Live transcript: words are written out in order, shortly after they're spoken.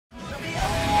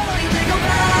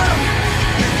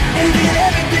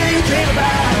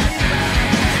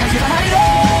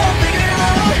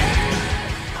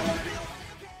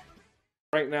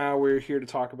we're here to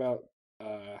talk about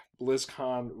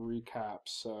BlizzCon recaps.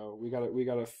 So we got a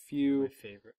My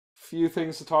favorite. few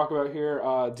things to talk about here.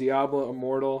 Diablo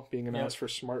Immortal being Yep. announced for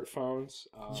smartphones.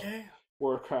 Yeah.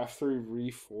 Warcraft 3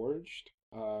 Reforged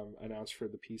announced for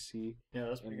the PC Yeah,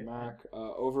 that's pretty and good. Mac.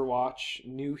 Overwatch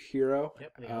new hero,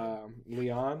 Yep. Leon.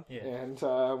 Leon, Yeah. and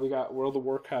we got World of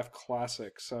Warcraft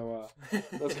Classic. So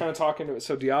let's kind of talk into it.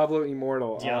 So Diablo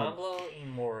Immortal. Diablo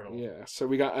Immortal. Yeah, so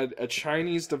we got a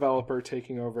Chinese developer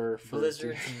taking over for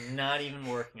Blizzard's not even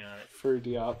working on it. for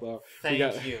Diablo.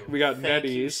 Thank you. We got Thank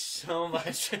you NetEase. so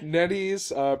much.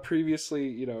 NetEase,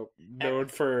 previously, known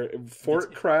for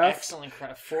Fortcraft. Excellent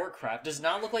craft. Fortcraft does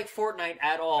not look like Fortnite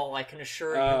at all. I can assure you.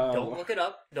 Don't look it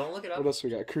up. Don't look it up. What else we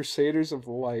got? Crusaders of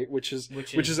Light, which is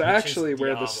which where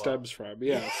Diablo. this stems from.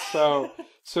 Yeah. So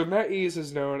NetEase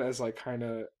is known as like kind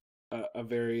of a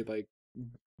very like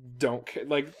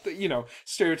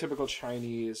stereotypical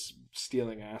Chinese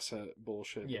stealing asset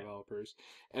bullshit Yeah. developers,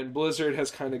 and Blizzard has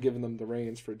kind of given them the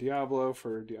reins for Diablo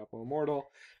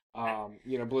Immortal.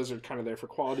 Blizzard kind of there for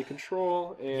quality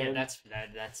control, and Yeah,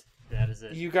 that is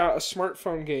it. you got a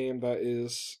smartphone game that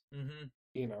is Mm-hmm.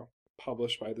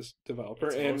 published by this developer,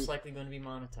 It's and most likely going to be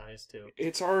monetized too.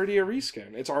 it's already a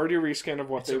reskin. It's already a reskin of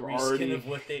what It's a they've reskin already of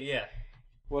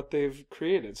what they've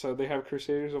created. So they have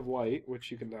Crusaders of Light,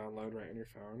 which you can download right on your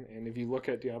phone. And if you look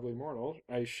at Diablo Immortal,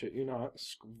 I shit you not,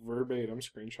 verbatim,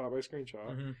 screenshot by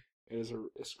screenshot, Mm-hmm. it is a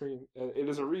screen. It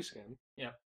is a reskin.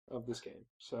 Yeah. Of this game.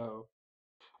 So,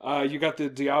 you got the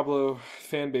Diablo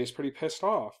fan base pretty pissed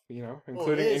off.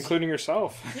 Including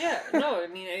yourself. Yeah, no, I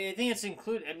mean, I think it's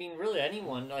include. I mean, really,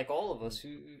 anyone, like all of us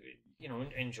who,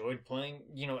 enjoyed playing,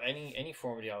 any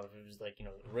form of Diablo. It was like,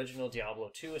 original Diablo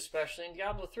 2, especially, and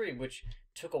Diablo 3, which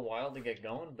took a while to get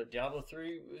going, but Diablo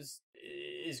 3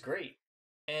 is great,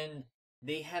 and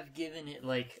they have given it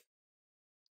like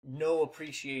no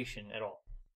appreciation at all.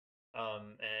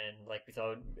 And like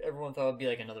everyone thought it'd be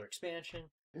like another expansion.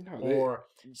 No, Or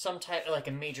some type like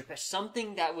a major patch,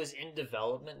 something that was in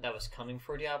development that was coming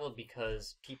for Diablo,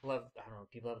 because people have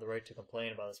the right to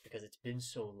complain about this because it's been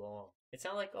so long. It's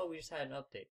not like, oh, we just had an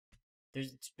update.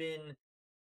 It's been.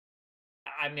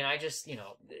 I mean, I just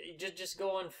just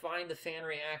go and find the fan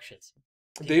reactions.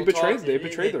 they betrayed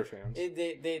their fans.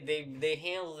 They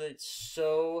handled it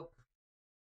so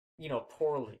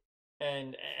poorly,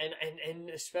 and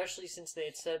especially since they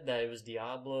had said that it was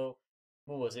Diablo.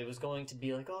 What was it? It was going to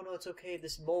be like, oh no, it's okay.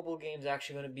 This mobile game's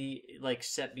actually going to be like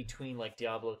set between like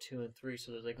Diablo 2 and 3,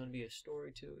 so there's like going to be a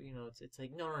story to it. It's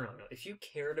like no. If you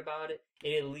cared about it,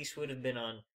 it at least would have been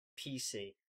on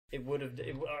PC. It would have,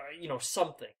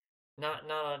 something. Not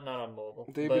on mobile.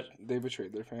 They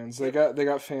betrayed their fans. They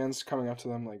got fans coming up to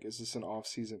them like, "Is this an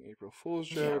off-season April Fool's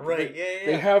joke?" Yeah, right.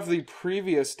 They have the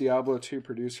previous Diablo 2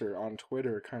 producer on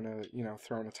Twitter kind of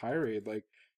throwing a tirade like,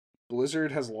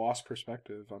 Blizzard has lost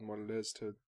perspective on what it is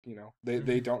to,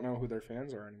 they don't know who their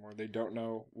fans are anymore. They don't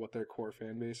know what their core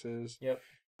fan base is. Yep.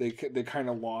 They kind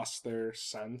of lost their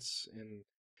sense in.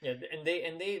 Yeah, and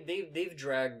they've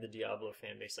dragged the Diablo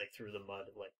fan base like through the mud,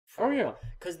 like. Oh yeah.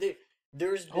 Because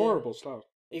there's been, horrible stuff.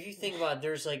 If you think about it,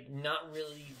 there's like not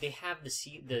really. They have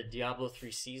the Diablo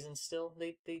 3 season still.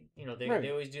 They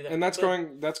always do that. And that's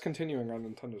continuing on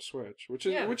Nintendo Switch, which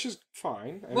is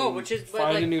fine. Which is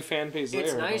find a new fan base there.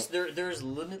 It's nice. There's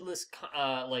limitless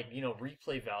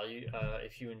replay value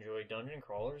if you enjoy dungeon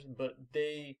crawlers, but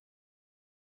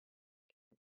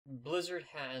Blizzard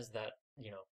has that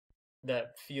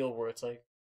that feel where it's like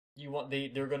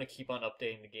they're going to keep on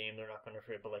updating the game. They're not going to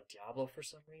forget, but like Diablo for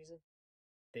some reason,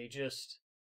 they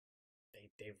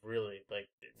really like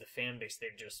the fan base.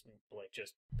 They've just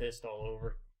pissed all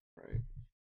over. Right.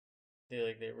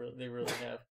 They really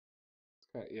have.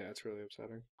 Yeah, it's really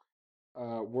upsetting.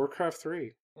 Warcraft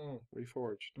 3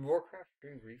 Reforged. Warcraft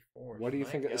 3 Reforged. What do you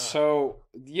think? God. So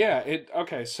yeah,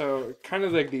 so kind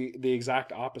of like the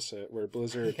exact opposite, where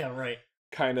Blizzard yeah, right.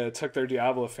 kind of took their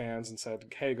Diablo fans and said,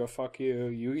 "Hey, go fuck you.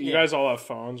 You guys all have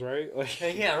phones, right?" Like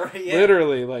yeah, right. Yeah.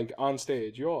 Literally, like on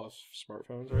stage, you all have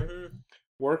smartphones, right? Mm-hmm.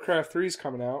 Warcraft 3 is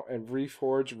coming out and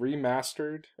Reforged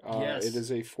remastered. Yes. It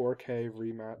is a 4K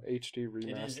HD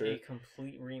remaster. It is a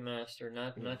complete remaster,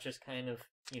 not just kind of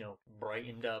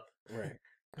brightened up. Right.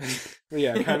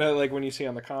 Yeah, kind of like when you see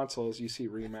on the consoles, you see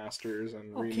remasters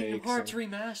and remakes. Kingdom Hearts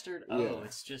remastered. Oh,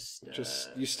 it's just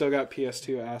you still got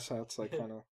PS2 assets like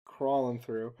kind of crawling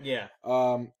through. Yeah.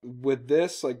 With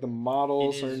this, like the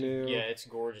models are new. Yeah, it's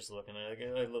gorgeous looking. I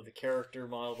love the character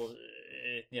models.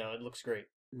 It looks great.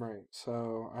 Right.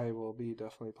 So I will be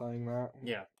definitely playing that.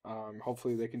 Yeah.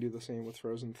 Hopefully they can do the same with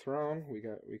Frozen Throne. We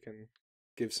can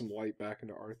give some light back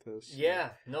into Arthas. Yeah,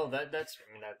 no, that's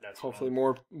Hopefully fun.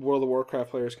 more World of Warcraft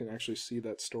players can actually see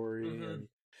that story. Mm-hmm. And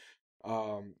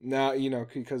now,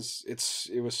 because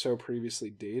it was so previously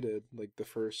dated, like the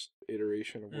first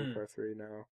iteration of Warcraft 3.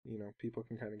 Now, people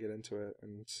can kind of get into it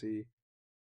and see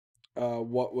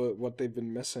what they've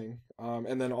been missing.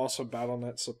 And then also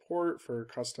BattleNet support for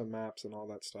custom maps and all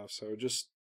that stuff. So just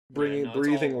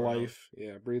breathing life,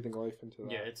 breathing life into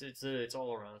that. Yeah, it's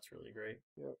all around. It's really great.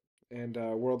 Yep. And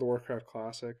World of Warcraft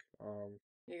Classic.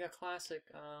 You got Classic.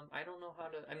 I don't know how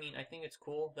to. I mean, I think it's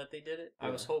cool that they did it. Yeah.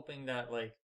 I was hoping that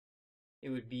like it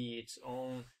would be its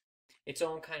own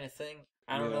kind of thing.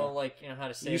 I don't know, like how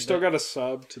to say. You still got a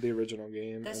sub to the original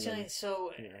game. That's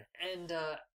so. Yeah. And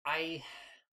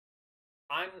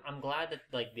I'm glad that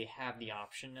like they have the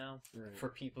option now for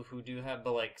people who do have,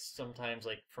 but like sometimes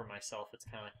like for myself it's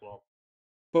kind of like, well.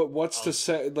 But what's to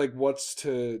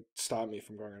stop me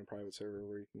from going on a private server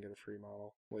where you can get a free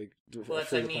model? Like, well,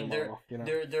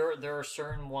 there are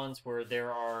certain ones where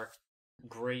there are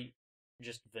great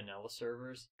just vanilla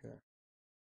servers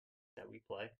that we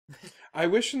play. I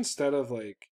wish instead of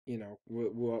like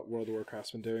what World of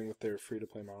Warcraft's been doing with their free to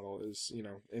play model is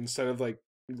instead of like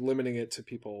limiting it to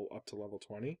people up to level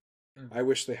 20. I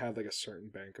wish they had like a certain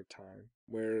bank of time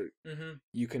where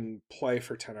you can play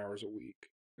for 10 hours a week.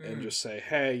 And just say,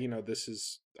 hey, this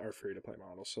is our free to play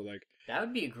model. So like that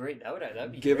would be great.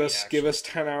 That'd be give great, give us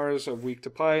 10 hours a week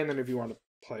to play, and then if you want to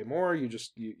play more, you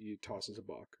just you toss us a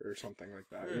buck or something like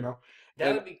that.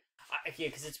 That would be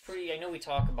because it's pretty. I know we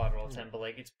talk about it all the time, but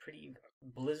like it's pretty.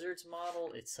 Blizzard's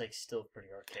model, it's like still pretty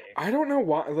archaic. I don't know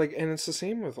why. Like, and it's the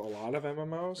same with a lot of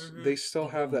MMOs. They still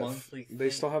have that.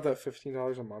 They still have that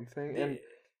 $15 a month thing, and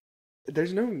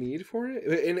there's no need for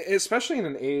it. And especially in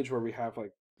an age where we have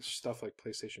like stuff like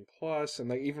PlayStation Plus, and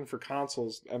like even for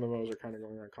consoles, MMOs are kind of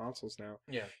going on consoles now.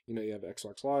 Yeah, you have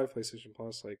Xbox Live, PlayStation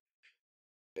Plus. Like,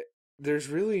 there's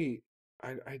really,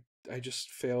 I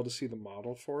just fail to see the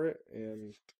model for it,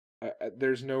 and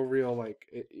there's no real like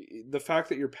the fact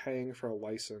that you're paying for a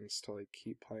license to like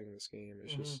keep playing this game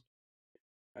is just.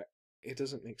 It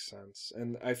doesn't make sense,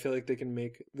 and I feel like they can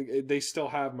make. They still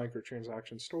have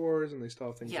microtransaction stores, and they still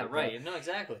have things. Yeah, like right. that. No,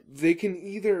 exactly. They can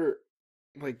either.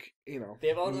 Like they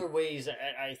have other ways.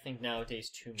 I think nowadays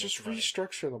to just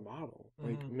restructure the model,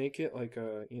 like make it like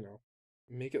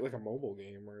make it like a mobile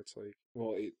game where it's like,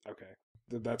 well, okay,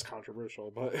 that's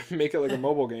controversial, but make it like a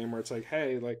mobile game where it's like,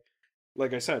 hey,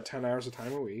 like I said, 10 hours of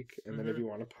time a week, and then if you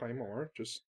want to play more,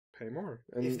 just pay more.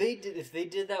 And if they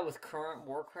did that with current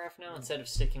Warcraft now, instead of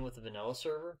sticking with the vanilla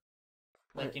server,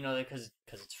 like because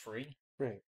it's free,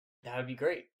 right. That would be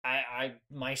great. I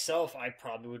myself, I'd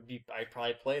probably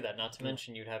play that. Not to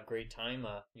mention, you'd have great time.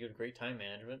 You had great time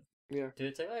management. Yeah, dude,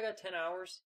 it's like I got 10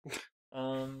 hours.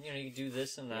 You could do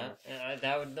this and that, and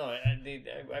that would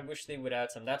I wish they would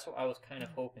add some. That's what I was kind of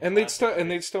hoping. And they'd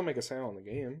still make a sale on the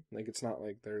game. Like it's not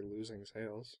like they're losing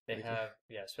sales. They have,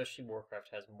 especially Warcraft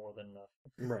has more than enough.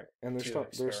 Right, and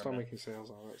they're still making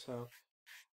sales on it. So.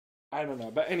 I don't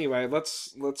know, but anyway,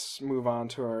 let's move on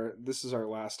to this is our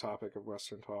last topic of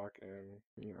Western Talk, and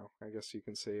I guess you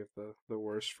can save the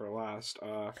worst for last.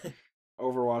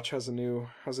 Overwatch has a new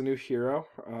hero.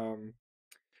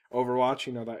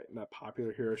 Overwatch, that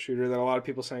popular hero shooter that a lot of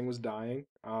people saying was dying.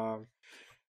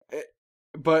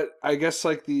 But I guess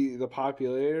like the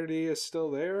popularity is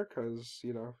still there because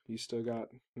you still got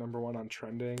 #1 on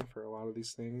trending for a lot of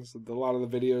these things. A lot of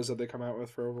the videos that they come out with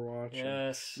for Overwatch,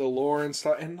 yes, the lore and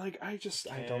stuff, and like I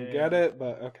don't get it.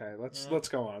 But okay, let's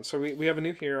go on. So we have a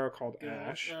new hero called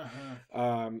Ashe.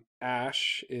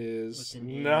 Ashe is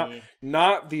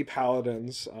not the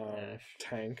Paladin's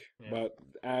tank, but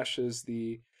Ashe is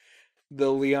the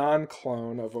Leon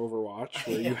clone of Overwatch,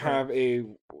 where you have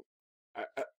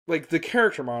like the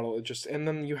character model, and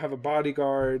then you have a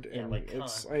bodyguard, and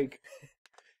it's like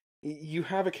you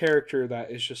have a character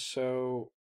that is just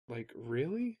so like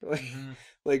really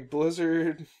like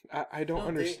Blizzard. I don't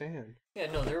understand.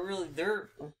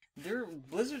 They're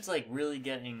Blizzard's like really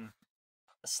getting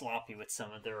sloppy with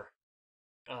some of their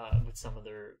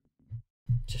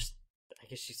just I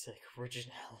guess you'd say like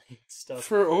originality stuff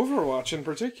for Overwatch in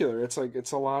particular. It's like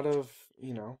it's a lot of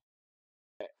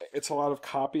it's a lot of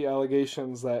copy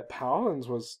allegations that Paladins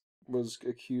was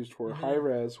accused for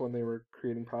high-res when they were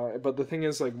creating Paladins. But the thing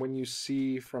is, like, when you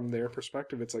see from their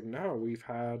perspective, it's like, no, we've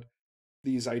had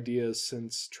these ideas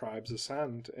since Tribes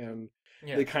Ascend, and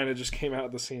they kind of just came out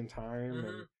at the same time,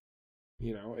 and,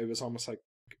 it was almost like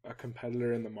a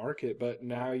competitor in the market, but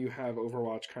now you have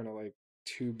Overwatch kind of, like,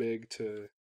 too big to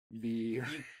be...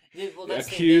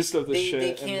 accused of the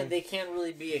shit. They can't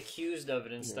really be accused of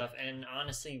it and stuff. And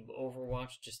honestly,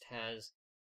 Overwatch just has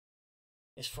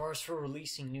as far as for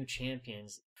releasing new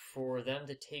champions, for them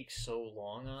to take so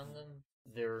long on them,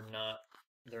 they're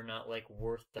not like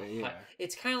worth the Yeah. hype.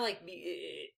 It's kind of like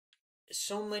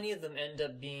so many of them end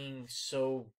up being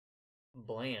so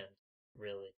bland,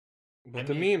 really. But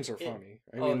the memes are funny.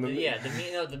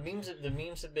 The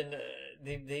memes have been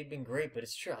they've been great, but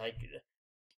it's true. Like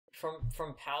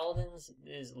from Paladins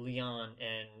is Leon,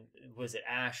 and was it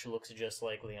Ash looks just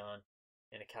like Leon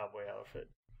in a cowboy outfit.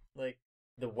 Like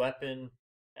the weapon,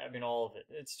 I mean all of it.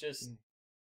 It's just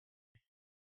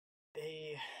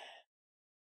they.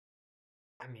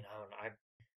 I mean, I don't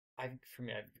know. For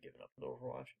me, I've given up with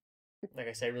Overwatch. Like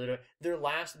I said, I really don't. Their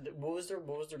last, what was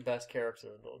their best character?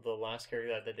 The last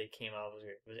character that they came out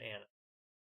was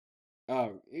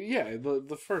Anna. Yeah,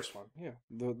 the first one, yeah,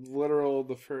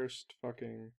 the first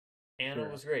fucking Anna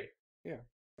hero. was great. Yeah,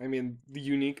 I mean the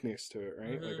uniqueness to it,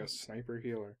 right? Mm-hmm. Like a sniper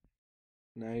healer.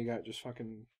 Now you got just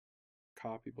fucking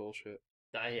copy bullshit.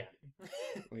 Yeah.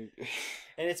 Like,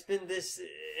 and it's been this,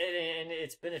 and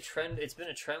it's been a trend. It's been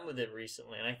a trend with it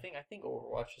recently, and I think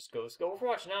Overwatch just goes.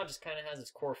 Overwatch now just kind of has its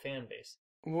core fan base.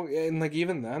 well, and like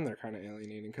even then they're kind of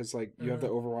alienating because like you have the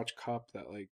Overwatch Cup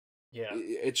that like. Yeah.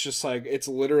 It's just like it's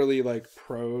literally like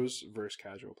pros versus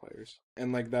casual players,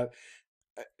 and like that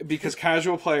because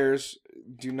casual players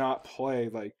do not play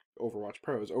like Overwatch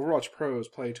pros. Overwatch pros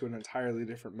play to an entirely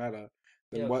different meta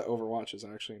than what Overwatch is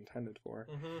actually intended for.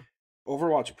 Mm-hmm.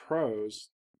 Overwatch pros,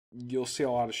 you'll see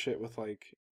a lot of shit with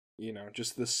like,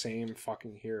 just the same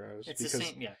fucking heroes. It's the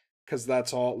same, yeah. Because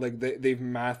that's all like they've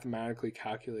mathematically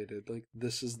calculated like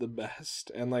this is the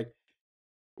best, and like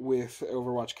with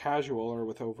Overwatch casual or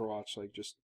with Overwatch like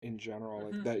just in general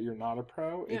like that you're not a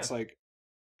pro, it's like,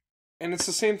 and it's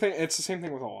the same thing. It's the same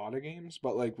thing with a lot of games,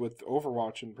 but like with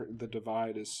Overwatch and the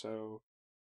divide is so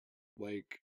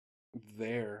like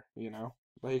there,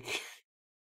 like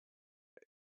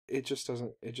it just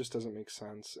doesn't make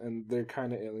sense, and they're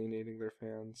kind of alienating their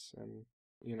fans, and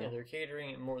yeah, they're catering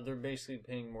it more. They're basically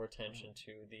paying more attention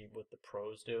to what the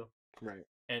pros do, right?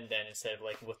 And then instead of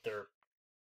like what their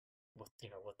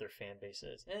fan base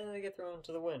is, and they get thrown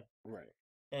to the wind, right?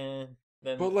 And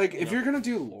then, but like, if you're gonna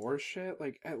do lore shit,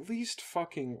 like at least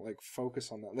fucking like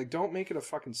focus on that. Like, don't make it a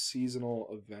fucking seasonal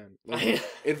event. Like,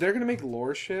 if they're gonna make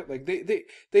lore shit, like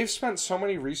they've spent so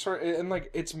many resources, and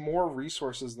like it's more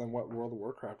resources than what World of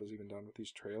Warcraft has even done with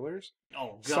these trailers.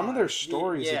 Oh god, some of their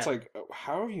stories, it's like,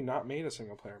 how have you not made a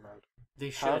single player mode?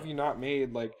 They should. How have you not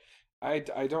made like? I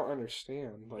don't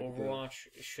understand. Like Overwatch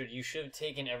should have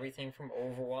taken everything from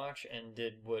Overwatch and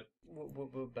did what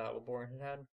Battleborn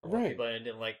had. Right. But I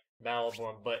didn't like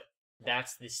Battleborn, but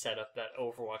that's the setup that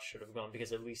Overwatch should have gone,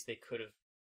 because at least they could have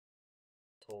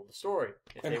told the story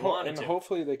if they wanted to. And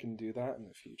hopefully they can do that in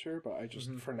the future, but I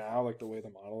just for now, like the way the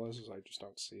model is I just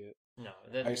don't see it. No,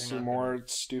 I see more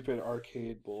stupid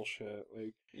arcade bullshit.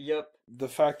 Like the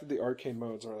fact that the arcade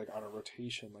modes are like on a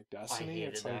rotation, like Destiny,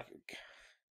 it's like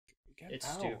it's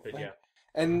stupid, like, yeah.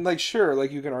 And like sure,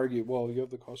 like you can argue, well, you have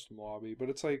the custom lobby, but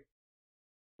it's like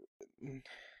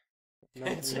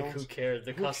it's like who cares?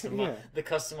 The custom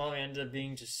lobby ended up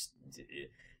being just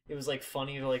it was like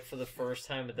funny like for the first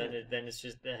time, but then it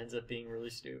ends up being really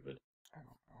stupid. I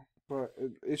don't know, but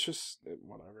it's just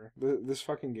whatever. This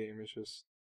fucking game is just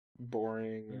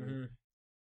boring. And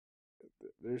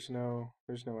there's no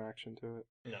action to it.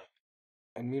 No.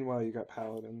 And meanwhile, you got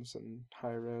Paladins and high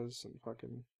res and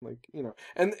fucking like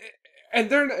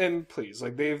and please,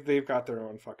 like they've got their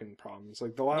own fucking problems.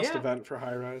 Like the last event for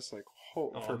high res, like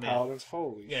for Paladins,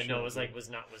 holy shit. No, it was like was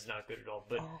not good at all.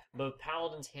 But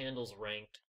Paladins handles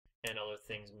ranked and other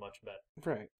things much better.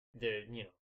 Right.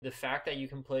 The fact that you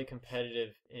can play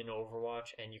competitive in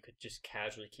Overwatch and you could just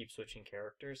casually keep switching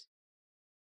characters.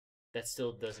 That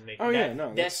still doesn't make.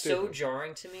 That's so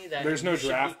jarring to me. That there's no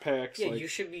draft picks. Yeah, you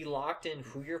should be locked in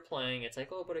who you're playing. It's like,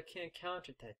 oh, but I can't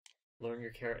counter that. Learn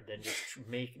your character, then just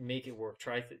make it work.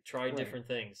 Try different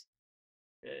things.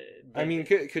 I mean,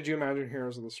 could you imagine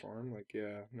Heroes of the Storm? Like,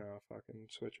 yeah, no, fucking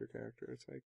switch your character. It's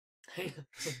like,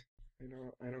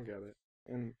 I don't get it.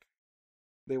 And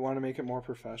they want to make it more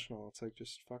professional. It's like,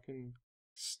 just fucking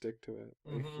stick to it.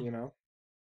 Like,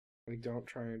 like don't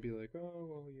try and be like, oh,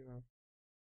 well,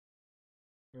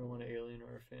 We don't want to alienate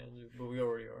our fans, but we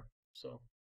already are. So,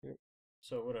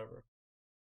 So whatever.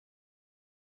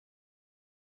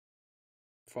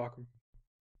 Fuck them.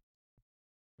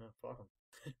 No, fuck them.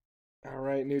 All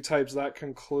right, new types. That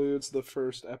concludes the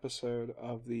first episode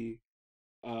of the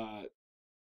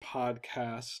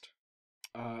podcast.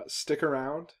 Stick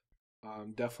around.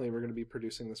 Definitely, we're going to be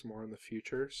producing this more in the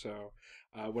future. So,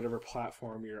 whatever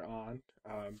platform you're on,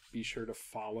 be sure to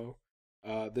follow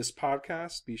this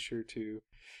podcast. Be sure to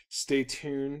stay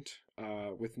tuned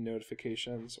with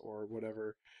notifications or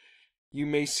whatever you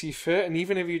may see fit. And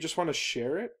even if you just want to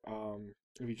share it,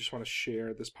 if you just want to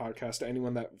share this podcast to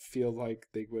anyone that feel like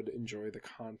they would enjoy the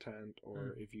content,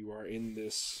 or if you are in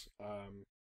this,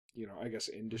 I guess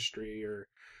industry, or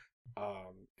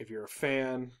if you're a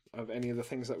fan of any of the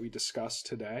things that we discussed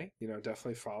today,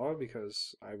 definitely follow,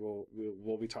 because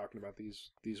we'll be talking about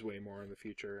these way more in the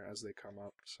future as they come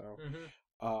up. So,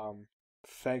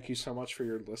 thank you so much for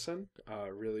your listen.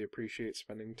 Really appreciate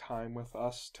spending time with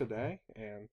us today,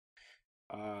 and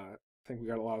I think we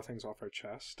got a lot of things off our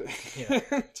chest. Yeah.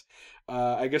 And,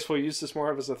 I guess we'll use this more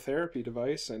of as a therapy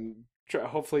device, and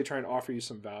hopefully try and offer you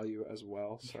some value as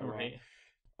well. So, Right.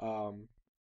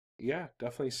 Yeah,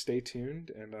 definitely stay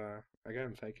tuned. And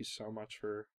again, thank you so much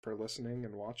for listening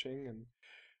and watching. And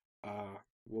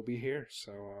we'll be here.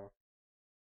 So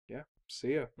yeah,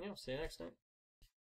 see ya. Yeah. See you next time.